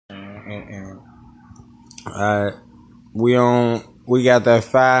Alright. We got that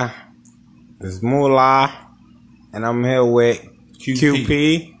fire. It's Moolah. And I'm here with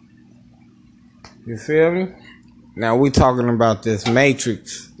QP. You feel me? Now we talking about this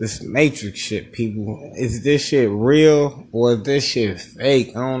Matrix shit, people. Is this shit real or is this shit fake?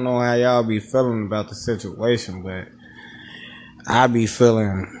 I don't know how y'all be feeling about the situation, but I be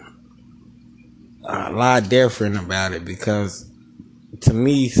feeling a lot different about it because to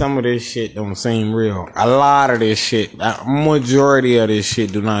me, some of this shit don't seem real. A lot of this shit, a majority of this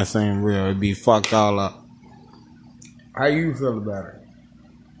shit do not seem real. It be fucked all up. How you feel about it?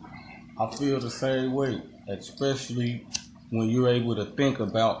 I feel the same way, especially when you're able to think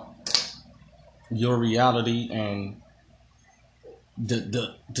about your reality and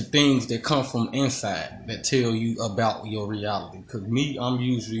the things that come from inside that tell you about your reality. Because me, I'm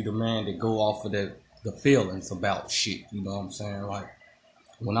usually the man that go off of the feelings about shit. You know what I'm saying? Like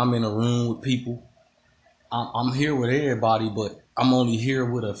when I'm in a room with people, I'm here with everybody, but I'm only here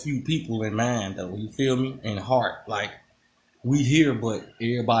with a few people in mind, though. You feel me? In heart, like. We here, but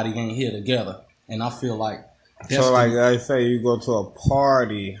everybody ain't here together. And I feel like that's so like I say, you go to a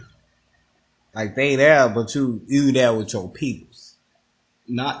party, like they there, but you there with your peoples.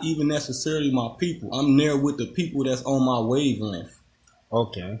 Not even necessarily my people. I'm there with the people that's on my wavelength.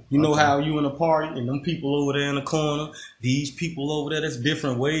 Okay. You know how you in a party and them people over there in the corner, these people over there, that's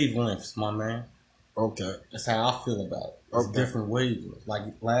different wavelengths, my man. Okay. That's how I feel about it. It's different wavelengths. Like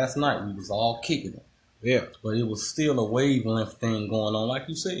last night, we was all kicking it. Yeah. But it was still a wavelength thing going on, like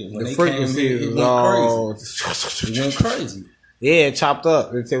you said. When the they frequency came in, it went crazy. It went crazy. Yeah, it chopped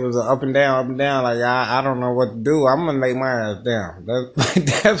up. It was up and down. Like, I don't know what to do. I'm going to lay my ass down.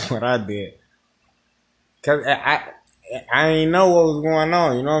 That's what I did. Because I ain't know what was going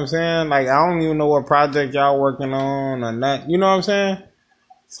on. You know what I'm saying? Like, I don't even know what project y'all working on or nothing. You know what I'm saying?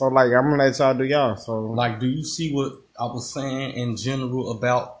 So, like, I'm going to let y'all do y'all. So, like, do you see what I was saying in general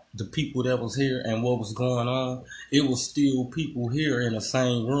about the people that was here and what was going on? It was still people here in the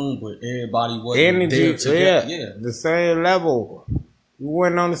same room, but everybody wasn't there together. Yeah, the same level. We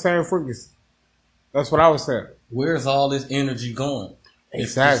weren't on the same frequency. That's what I was saying. Where's all this energy going?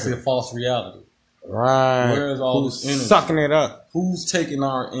 Exactly. It's a false reality. Right. Where's all this energy? Sucking it up. Who's taking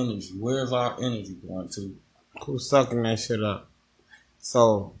our energy? Where's our energy going to? Who's sucking that shit up?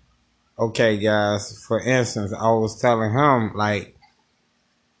 So, okay, guys, for instance, I was telling him, like,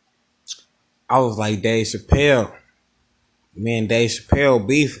 I was like, Dave Chappelle. Me and Dave Chappelle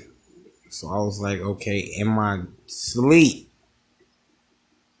beefing. So I was like, okay, in my sleep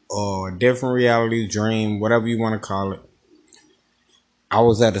or different reality, dream, whatever you want to call it, I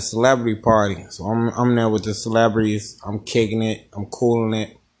was at a celebrity party. So I'm there with the celebrities. I'm kicking it. I'm cooling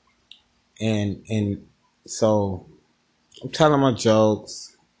it. And so I'm telling my jokes.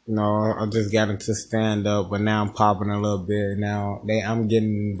 You know, I just got into stand up, but now I'm popping a little bit. Now I'm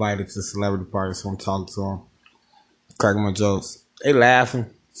getting invited to celebrity parties, so I'm talking to them, cracking my jokes. They laughing.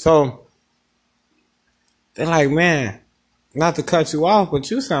 So they're like, man, not to cut you off, but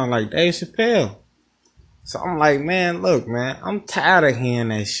you sound like Dave Chappelle. So I'm like, man, look, man, I'm tired of hearing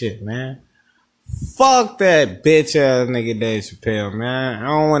that shit, man. Fuck that bitch ass nigga Dave Chappelle, man. I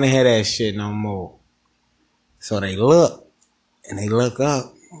don't want to hear that shit no more. So they look, and they look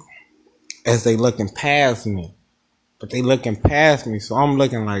up as they looking past me. But they looking past me, so I'm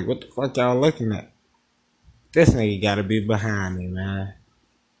looking like, what the fuck y'all looking at? This nigga gotta be behind me, man.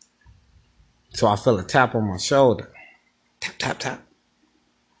 So I feel a tap on my shoulder. Tap, tap, tap.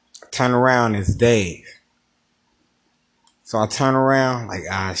 I turn around, it's Dave. So I turn around, like,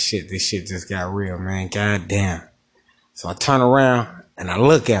 shit, this shit just got real, man. God damn. So I turn around, and I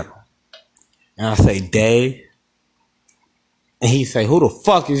look at him. And I say, Dave. And he say, who the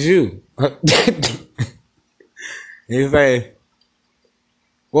fuck is you? He say,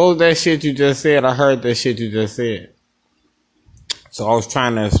 what was that shit you just said? I heard that shit you just said. So I was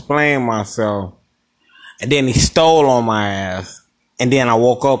trying to explain myself. And then he stole on my ass. And then I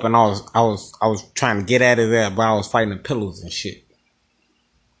woke up and I was trying to get at his ass, but I was fighting the pillows and shit.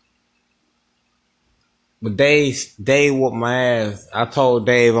 But Dave whooped my ass. I told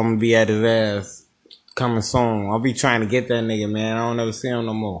Dave I'm gonna be at his ass coming soon. I'll be trying to get that nigga, man. I don't ever see him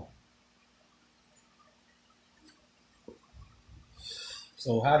no more.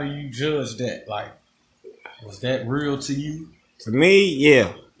 So how do you judge that? Like, was that real to you? To me,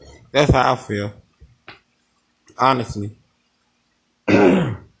 yeah. That's how I feel. Honestly.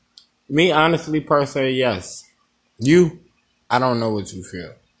 Me, honestly, per se, yes. You, I don't know what you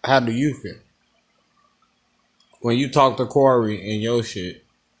feel. How do you feel? When you talk to Corey and your shit,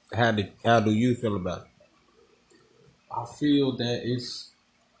 how do you feel about it? I feel that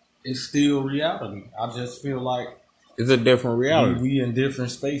it's still reality. I just feel like It's a different reality. we in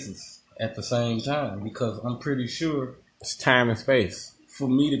different spaces at the same time, because I'm pretty sure It's time and space. for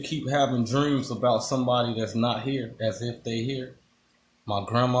me to keep having dreams about somebody that's not here as if they here, my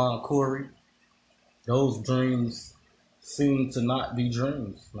grandma and Corey, those dreams seem to not be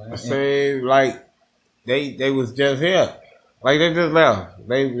dreams, man. Say like they was just here. Like they just left.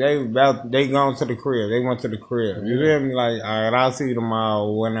 They gone to the crib. They went to the crib. You feel me? Like, all right, I'll see you tomorrow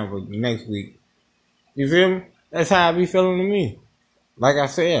or whenever next week. You feel me? That's how I be feeling to me. Like I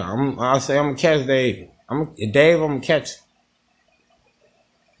said, I'm gonna catch Dave. I'm gonna catch him.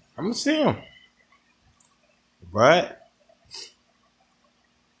 I'm gonna see him. But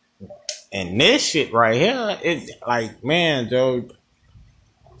and this shit right here, it's like, man, Joe,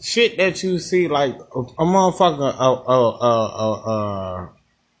 shit that you see, like a motherfucker,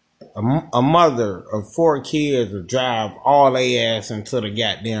 a mother of 4 kids will drive all they ass into the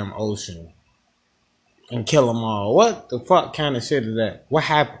goddamn ocean and kill them all. What the fuck kind of shit is that? What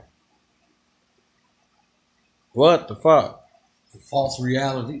happened? What the fuck? The false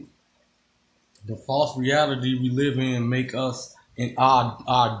reality. The false reality we live in make us and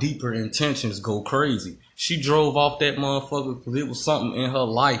our deeper intentions go crazy. She drove off that motherfucker because it was something in her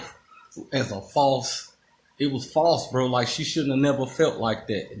life as a false. It was false, bro. Like, she shouldn't have never felt like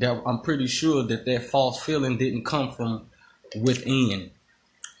that. I'm pretty sure that false feeling didn't come from within.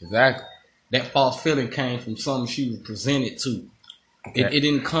 Exactly. That false feeling came from something she was presented to. Okay. It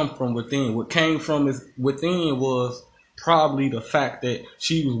didn't come from within. What came from within was probably the fact that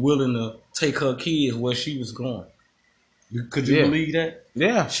she was willing to take her kids where she was going. Could you believe that?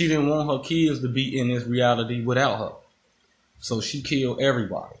 Yeah. She didn't want her kids to be in this reality without her. So she killed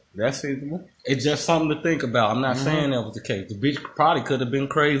everybody. That's feasible. It's just something to think about. I'm not saying that was the case. The bitch probably could have been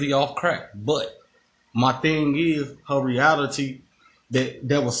crazy off crack. But my thing is, her reality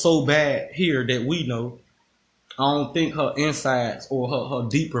that was so bad here that we know, I don't think her insides or her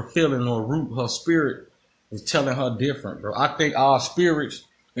deeper feeling or root, her spirit is telling her different, bro. I think our spirits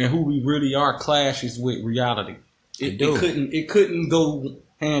and who we really are clashes with reality. It couldn't go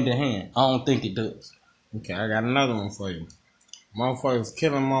hand in hand. I don't think it does. Okay, I got another one for you. Motherfuckers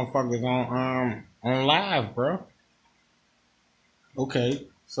killing motherfuckers on live, bro. Okay,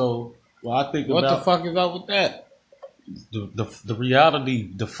 so I think what about the fuck is up with that? The reality,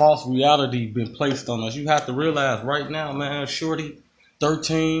 the false reality been placed on us. You have to realize right now, man, shorty,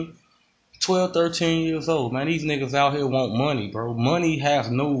 13 years old, man, these niggas out here want money, bro. Money has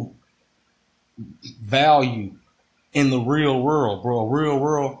no value in the real world, bro. Real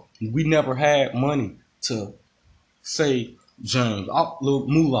world, we never had money to say, James, look,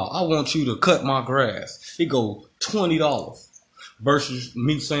 Moolah, I want you to cut my grass. It go $20 versus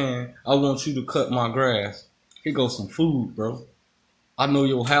me saying, I want you to cut my grass. Here goes some food, bro. I know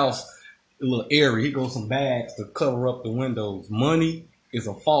your house a little airy. Here goes some bags to cover up the windows. Money is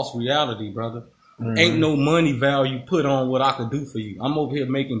a false reality, brother. Mm-hmm. Ain't no money value put on what I could do for you. I'm over here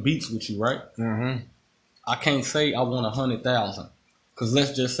making beats with you, right? Mm-hmm. I can't say I want 100,000. Because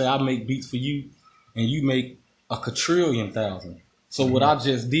let's just say I make beats for you and you make a quadrillion thousand. So what I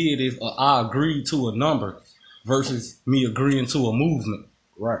just did is I agreed to a number versus me agreeing to a movement.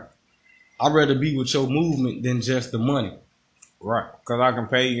 Right. I'd rather be with your movement than just the money. Right. Because I can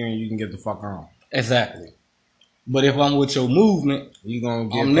pay you and you can get the fuck on. Exactly. But if I'm with your movement, you're going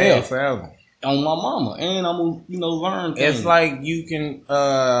to get paid forever. On my mama. And I'm going to, learn things. It's like you can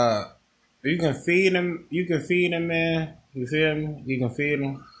feed him. You can feed him, man. You feel me? You can feed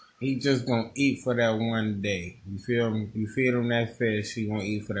him. He just going to eat for that one day. You feel me? You feed him that fish, he going to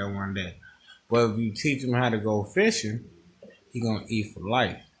eat for that one day. But if you teach him how to go fishing, he going to eat for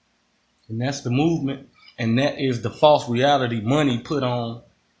life. And that's the movement, and that is the false reality money put on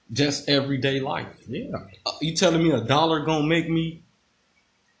just everyday life. Yeah. You telling me $1 gonna make me,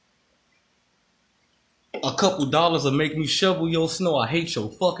 a couple dollars will make me shovel your snow? I hate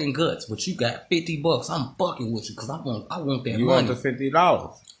your fucking guts, but you got $50. I'm fucking with you because I want that you money. You want the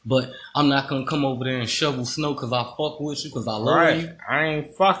 $50. But I'm not gonna come over there and shovel snow because I fuck with you because I love you. I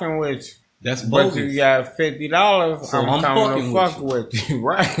ain't fucking with you. That's bogus. But you got $50, so I'm coming to fuck with you.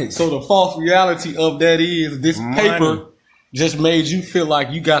 Right. So the false reality of that is this money. Paper just made you feel like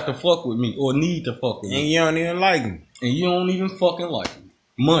you got to fuck with me or need to fuck with me. And you don't even like me. And you don't even fucking like me.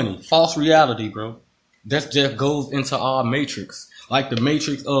 Money. False reality, bro. That just goes into our matrix. Like the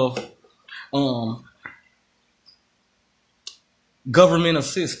matrix of government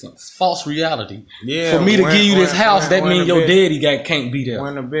assistance, false reality. Yeah, For me to give you this house, that means your daddy can't be there.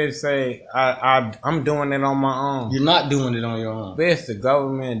 When a bitch say, I'm doing it on my own. You're not doing it on your own. Bitch, the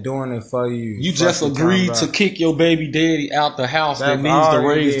government doing it for you. You just agreed to kick your baby daddy out the house that needs to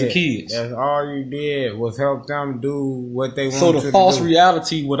raise the kids. That's all you did was help them do what they want to do. So the false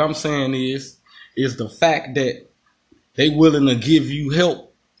reality, what I'm saying is the fact that they willing to give you help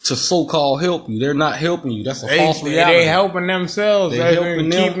to so-called help you. They're not helping you. That's a false reality. They helping themselves. They're helping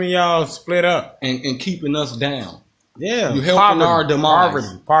them, keeping y'all split up. And keeping us down. Yeah. You're helping our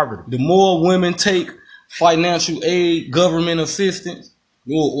demise. Poverty. The more women take financial aid, government assistance,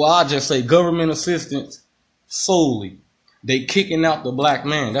 well, I just say government assistance solely, they kicking out the black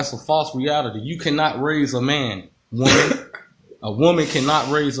man. That's a false reality. You cannot raise a man, woman. A woman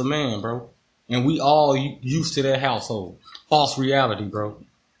cannot raise a man, bro. And we all used to that household. False reality, bro.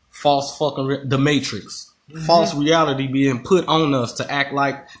 False fucking the Matrix. Mm-hmm. False reality being put on us to act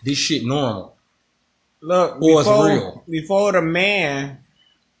like this shit normal. Look, or it's real. Before the man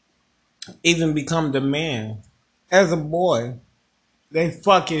even become the man, as a boy, they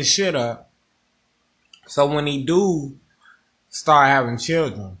fuck his shit up. So when he do start having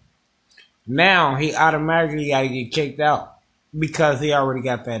children, now he automatically got to get kicked out because he already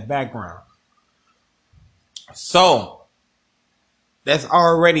got that background. So that's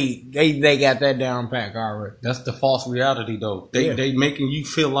already they got that down pack already. That's the false reality though. They making you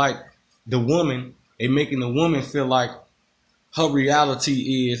feel like the woman. They making the woman feel like her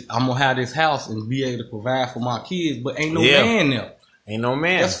reality is I'm gonna have this house and be able to provide for my kids, but ain't no man there. Ain't no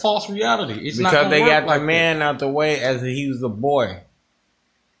man. That's false reality. It's because not they got like the man that. out the way as if he was a boy.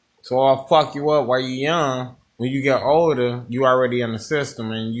 So I'll fuck you up while you're young. When you get older, you already in the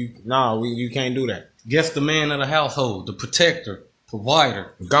system, and you can't do that. Guess the man of the household, the protector,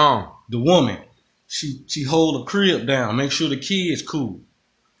 provider, gone. The woman, she hold a crib down, make sure the kids cool.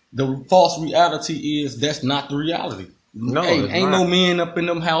 The false reality is that's not the reality. No, ain't no men up in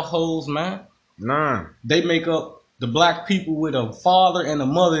them households, man. Nah. They make up the black people with a father and a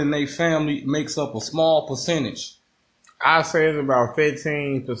mother in their family makes up a small percentage. I say it's about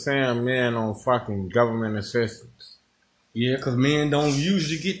 15% of men on fucking government assistance. Yeah, because men don't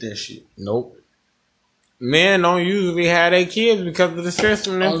usually get that shit. Nope. Men don't usually have their kids because of the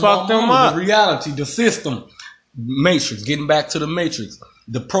system that fucked them up. The reality, the system. Matrix, getting back to the Matrix.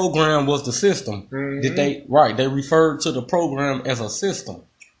 The program was the system. Mm-hmm. They referred to the program as a system.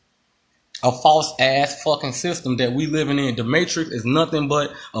 A false ass fucking system that we living in. The Matrix is nothing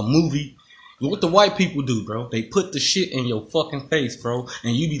but a movie. What the white people do, bro? They put the shit in your fucking face, bro.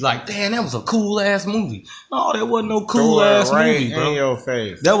 And you be like, damn, that was a cool ass movie. No, that wasn't no cool ass movie, bro. In your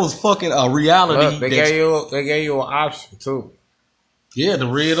face. That was fucking a reality. Look, they gave you an option too. Yeah, the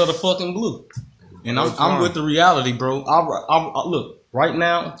red or the fucking blue. And I'm with the reality, bro. I look, right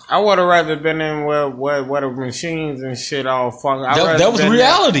now. I would have rather been in where the machines and shit all fucking. That was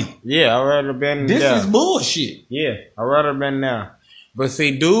reality. There. Yeah, I'd rather been this there. This is bullshit. Yeah, I'd rather been there. But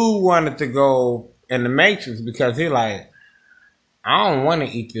see, dude wanted to go in the Matrix because he like, I don't want to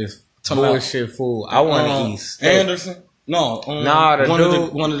eat this bullshit food. I want to eat steak. Anderson? No,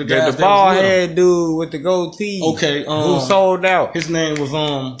 one of the guys, the bald head dude with the goatee. Okay, who sold out. His name was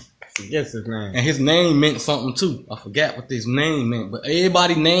I forget his name. And his name meant something too. I forgot what his name meant, but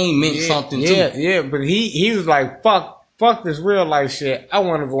everybody's name meant something too. Yeah, but he was like, fuck this real life shit. I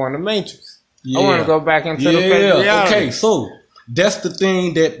want to go in the Matrix. I want to go back into the reality. Okay, so that's the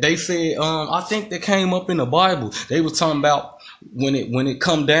thing that they said. I think that came up in the Bible. They were talking about when it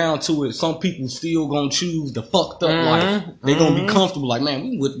come down to it, some people still gonna choose the fucked up life. They gonna be comfortable. Like,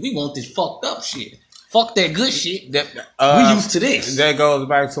 man, we want this fucked up shit. Fuck that good shit. We used to this. That goes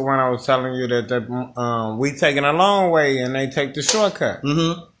back to when I was telling you that we taking a long way and they take the shortcut.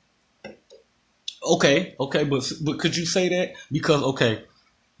 Mm-hmm. Okay, but could you say that? Because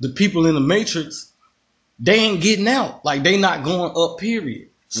the people in the Matrix, they ain't getting out. Like, they not going up, period.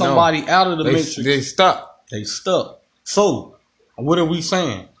 Somebody out of the Matrix. They stuck. They stuck. So, what are we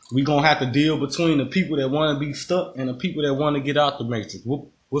saying? We gonna have to deal between the people that want to be stuck and the people that want to get out the Matrix.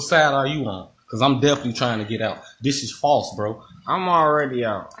 What side are you on? Because I'm definitely trying to get out. This is false, bro. I'm already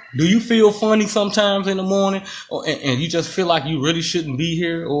out. Do you feel funny sometimes in the morning? And you just feel like you really shouldn't be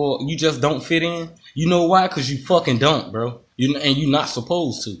here? Or you just don't fit in? You know why? Because you fucking don't, bro. And you're not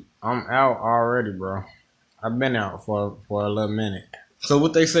supposed to. I'm out already, bro. I've been out for a little minute. So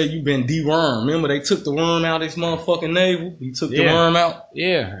what they say, you been dewormed. Remember, they took the worm out of his motherfucking navel? He took the worm out?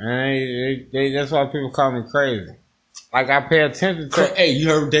 Yeah. And that's why people call me crazy. Like, I pay attention to... Hey, you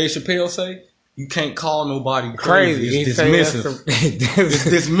heard Dave Chappelle say? You can't call nobody crazy. It's dismissive. It's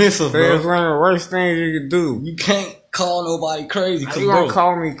dismissive, bro. It's one of the worst things you can do. You can't call nobody crazy. How you gonna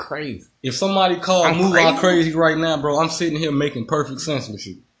call me crazy? If somebody called Moolah crazy right now, bro, I'm sitting here making perfect sense with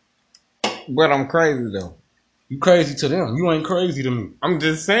you. But I'm crazy though. You crazy to them. You ain't crazy to me. I'm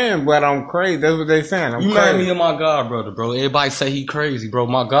just saying, but I'm crazy. That's what they saying. I'm you crazy. made me and my god brother, bro. Everybody say he crazy, bro.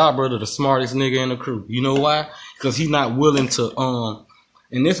 My god brother, the smartest nigga in the crew. You know why? Because he not willing to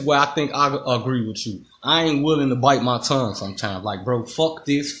and this way I think I agree with you. I ain't willing to bite my tongue sometimes. Like, bro, fuck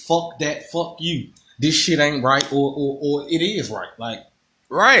this, fuck that, fuck you. This shit ain't right, or it is right. Like,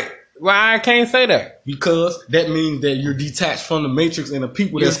 right. Well, I can't say that. Because that means that you're detached from the matrix, and the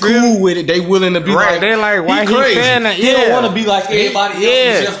people that's cool with it, they willing to be right. like, they like, why he crazy. saying that? He don't want to be like everybody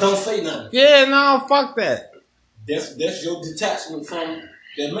else and just don't say nothing. Yeah, no, fuck that. That's your detachment from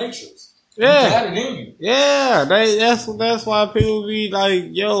that matrix. Yeah. You got it in you. Yeah, that's why people be like,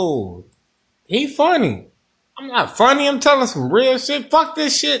 yo, he funny. I'm not funny. I'm telling some real shit. Fuck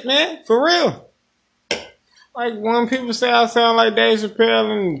this shit, man. For real. Like, when people say I sound like Dave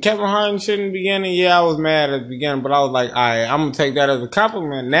Chappelle and Kevin Hart and shit in the beginning, yeah, I was mad at the beginning, but I was like, alright, I'm gonna take that as a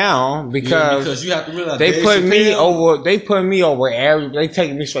compliment now because you have to realize they Dave put Chappelle, they put me over they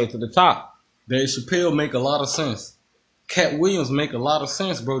taking me straight to the top. Dave Chappelle make a lot of sense. Cat Williams make a lot of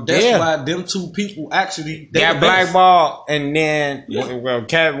sense, bro. That's why them two people actually got blackballed, and then well,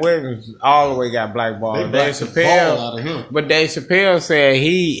 Cat Williams all the way got blackballed. Dave Chappelle, but Dave Chappelle said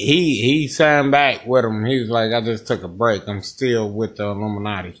he signed back with him. He was like, I just took a break. I'm still with the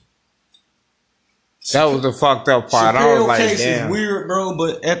Illuminati. That was the fucked up part. I was like, case damn, is weird, bro.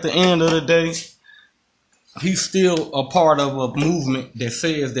 But at the end of the day, he's still a part of a movement that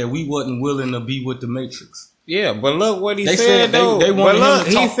says that we wasn't willing to be with the Matrix. Yeah, but look what he said though. But look,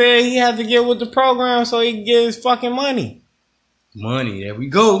 he said he had to get with the program so he can get his fucking money. Money, there we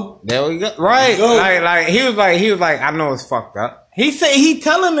go. There we go. Right. Like he was like, I know it's fucked up. He said he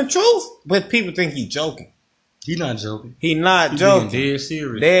telling the truth, but people think he joking. He not joking. He not joking. Dead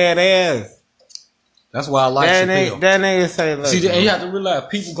serious. Dead ass. That's why I like Chappelle. That nigga say, look. See, and you have to realize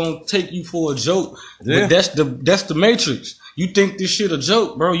people gonna take you for a joke. Yeah. But that's the Matrix. You think this shit a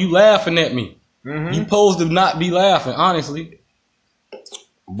joke, bro? You laughing at me. Mm-hmm. You supposed to not be laughing, honestly.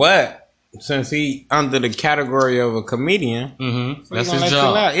 But since he under the category of a comedian, so that's his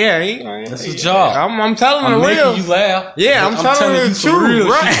job. Yeah, that's his job. I'm telling him the real. You laugh. Yeah, I'm telling you the truth,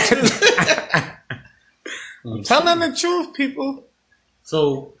 right? I'm telling the truth, people.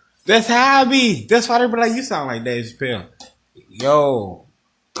 So that's how I be. That's why they be like, you sound like Dave Chappelle. Yo,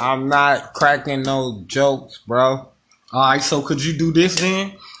 I'm not cracking no jokes, bro. All right, so could you do this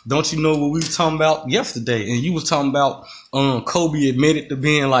then? Don't you know what we were talking about yesterday? And you was talking about Kobe admitted to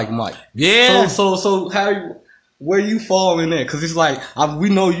being like Mike. Yeah. So where you fall in that? Because it's like we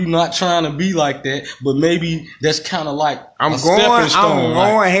know you not trying to be like that, but maybe that's kind of like I'm going.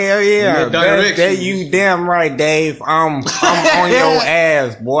 Hell yeah. That you damn right, Dave. I'm on your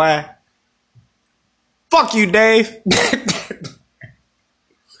ass, boy. Fuck you, Dave.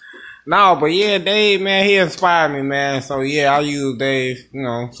 No, but yeah, Dave, man, he inspired me, man. So yeah, I use Dave, you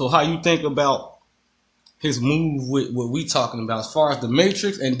know. So how you think about his move with what we talking about as far as the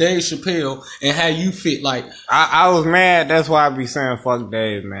Matrix and Dave Chappelle and how you fit? Like I was mad. That's why I be saying fuck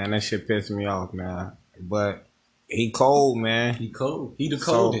Dave, man. That shit pissed me off, man. But he cold, man. He cold. He the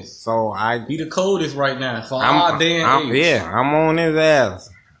coldest. He the coldest right now for our day and age. Yeah, I'm on his ass.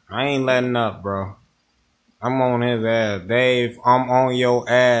 I ain't letting up, bro. I'm on his ass. Dave, I'm on your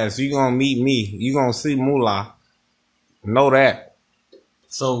ass. You gonna meet me. You gonna see Moolah. Know that.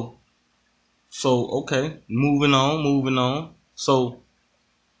 So, okay. Moving on. So,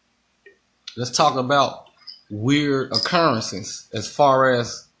 let's talk about weird occurrences as far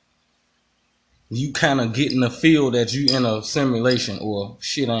as you kind of getting the feel that you in a simulation or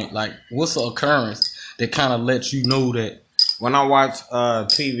shit ain't like, what's an occurrence that kind of lets you know that? When I watch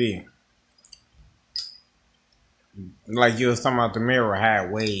TV, like you was talking about the mirror, how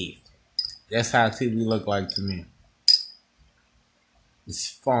it waved. That's how TV look like to me. It's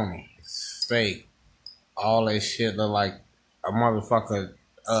phony. It's fake. All that shit look like a motherfucker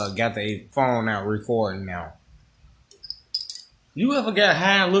got their phone out recording now. You ever got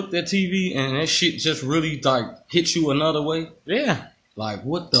high and looked at TV and that shit just really like hit you another way? Yeah. Like,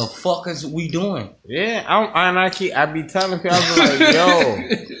 what the fuck is we doing? Yeah. I be telling people, I be like,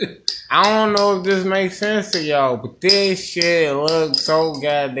 yo, I don't know if this makes sense to y'all, but this shit looks so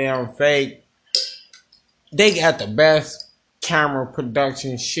goddamn fake. They got the best camera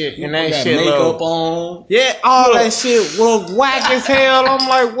production shit, and that shit makeup on. Yeah, all that shit look whack as hell. I'm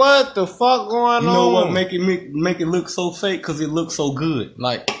like, what the fuck going on? You know what make it look so fake? Because it looks so good.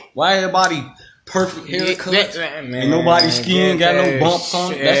 Like, why everybody perfect haircuts and nobody's skin got no bumps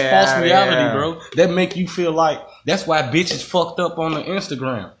on it? That's false reality, bro. That make you feel like That's why bitches fucked up on the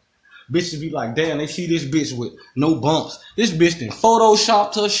Instagram. Bitches be like, damn, they see this bitch with no bumps. This bitch done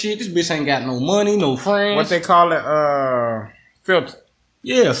photoshopped her shit. This bitch ain't got no money, no friends. What they call it, filter.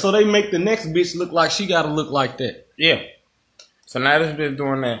 Yeah, so they make the next bitch look like she gotta look like that. Yeah. So now this bitch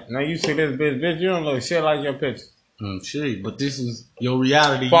doing that. Now you see this bitch, you don't look shit like your picture. Shit, but this is your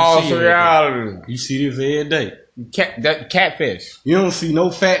reality. False you see reality. You see this every day. Catfish. You don't see no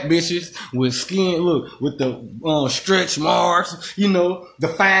fat bitches with skin, look, with the stretch marks, you know, the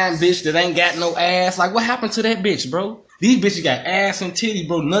fine bitch that ain't got no ass. Like, what happened to that bitch, bro? These bitches got ass and titty,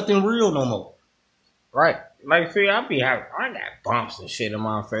 bro. Nothing real no more. Right. Like, see, I got bumps and shit in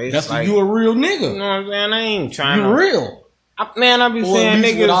my face. That's like, you a real nigga. You know what I'm saying? I ain't trying you real. I be saying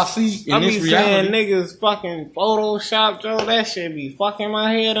niggas. I be saying niggas fucking Photoshop, Joe. That shit be fucking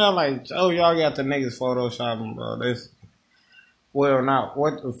my head up. Like, Joe, y'all got the niggas Photoshopping, bro.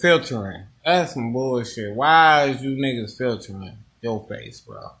 What filtering? That's some bullshit. Why is you niggas filtering your face,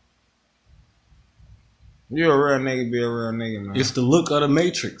 bro? You a real nigga, be a real nigga, man. It's the look of the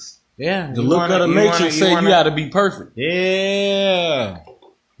Matrix. Yeah. The look of the Matrix say you gotta be perfect. Yeah.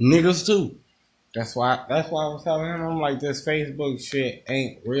 Niggas too. That's why I was telling him, I'm like, this Facebook shit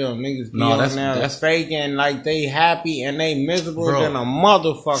ain't real. Niggas be on there that's faking like they happy and they miserable than a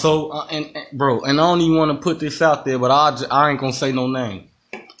motherfucker. So, and I don't even want to put this out there, but I ain't gonna say no name.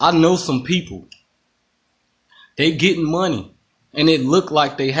 I know some people. They getting money. And it look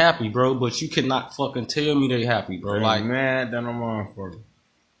like they happy, bro, but you cannot fucking tell me they happy, bro. They like mad than a motherfucker.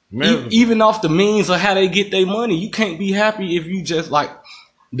 Even off the means of how they get their money, you can't be happy if you just like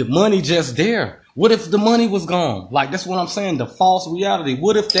the money just there. What if the money was gone? Like, that's what I'm saying, the false reality.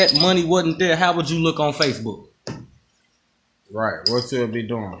 What if that money wasn't there? How would you look on Facebook? Right. What you would be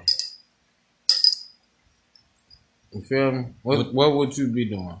doing? You feel me? What would you be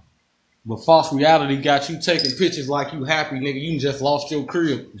doing? But false reality got you taking pictures like you happy, nigga. You just lost your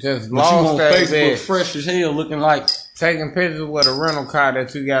crib. Just lost you on that Facebook bitch. Fresh as hell looking like... Taking pictures with a rental car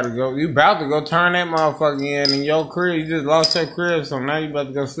that you gotta go. You about to go turn that motherfucker in your crib. You just lost your crib, so now you about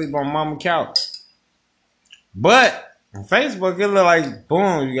to go sleep on mama's couch. But on Facebook, it look like,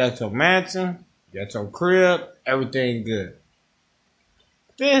 boom, you got your mansion, you got your crib, everything good.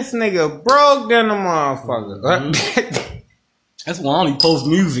 This nigga broke than a motherfucker. Mm-hmm. That's why I only post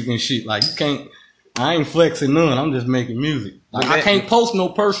music and shit. Like, you can't, I ain't flexing none. I'm just making music. Like, I can't post no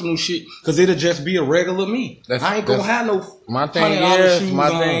personal shit because it'll just be a regular me. I ain't gonna have no my thing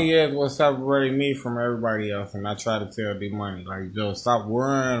is what separates me from everybody else, and I try to tell the money, like, Joe, stop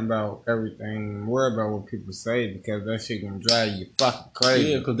worrying about everything, worry about what people say, because that shit gonna drive you fucking crazy.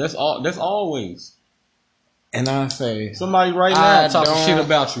 Yeah, because that's always. And I say, somebody right now talking shit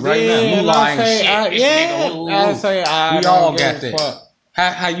about you right now. You lying shit. I say, we all got that. Fuck.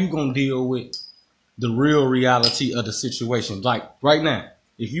 How you gonna deal with the real reality of the situation? Like, right now,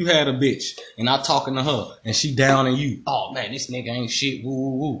 if you had a bitch and I talking to her and she down on you, oh man, this nigga ain't shit, woo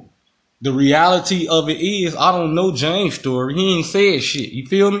woo woo. The reality of it is, I don't know James' story. He ain't said shit. You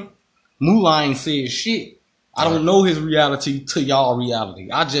feel me? Moolah ain't said shit. I don't know his reality to y'all reality.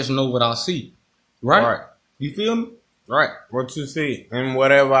 I just know what I see. Right? You feel me? Right. What you see and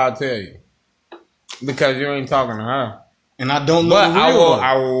whatever I tell you. Because you ain't talking to her. And I don't know but the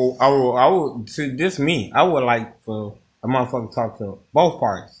real I will see this me. I would like for a motherfucker to talk to both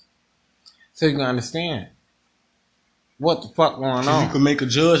parties. So you can understand what the fuck going on. You can make a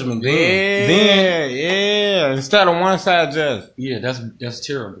judgment then. Yeah. Instead of one side judge. Yeah, that's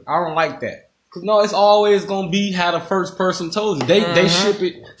terrible. I don't like that. Cause no, it's always gonna be how the first person told you. They ship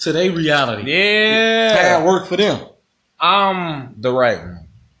it to their reality. Yeah. How it work for them. I'm the right one.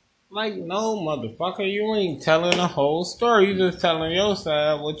 Like, no, motherfucker, you ain't telling the whole story. You just telling your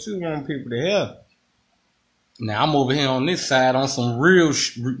side what you want people to hear. Now I'm over here on this side on some real,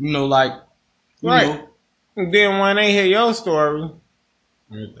 you know, like, you know. And then when they hear your story,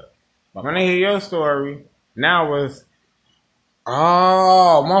 now it's,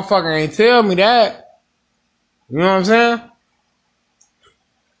 oh, motherfucker ain't tell me that. You know what I'm saying?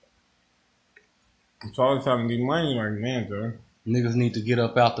 I'm always telling these money like, man, bro. Niggas need to get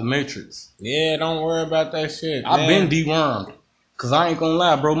up out the Matrix. Yeah, don't worry about that shit. I've been dewormed. Cause I ain't gonna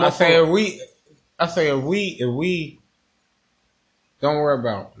lie, bro. I say if we don't worry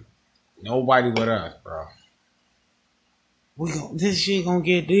about nobody with us, bro. This shit gonna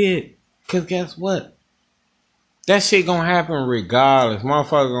get dead. Cause guess what? That shit gonna happen regardless.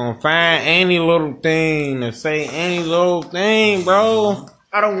 Motherfucker gonna find any little thing to say any little thing, bro.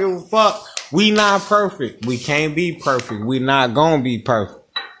 I don't give a fuck. We not perfect. We can't be perfect. We not gonna be perfect.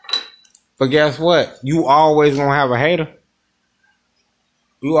 But guess what? You always gonna have a hater.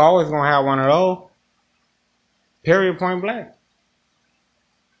 You always gonna have one of those. Period, point blank.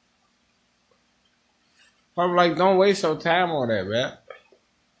 I'm like, don't waste your time on that, man.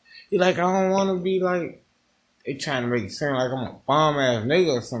 He like, I don't want to be like, they trying to make it seem like I'm a bomb ass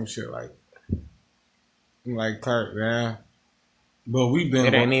nigga or some shit. Like, I'm like, Kurt, man. But we've It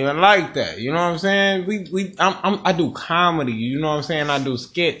been ain't even like that. You know what I'm saying? I do comedy. You know what I'm saying? I do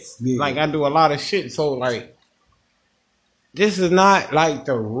skits. Yeah. Like, I do a lot of shit. So, like, this is not like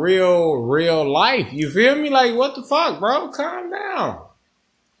the real life. You feel me? Like, what the fuck, bro? Calm down.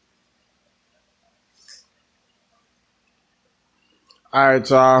 All right,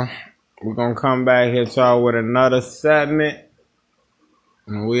 y'all. We're gonna come back here, y'all, with another segment.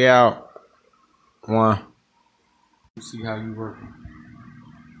 And we out. One. see how you working.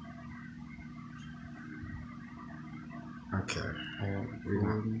 Okay.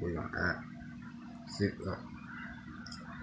 We're gonna add. See,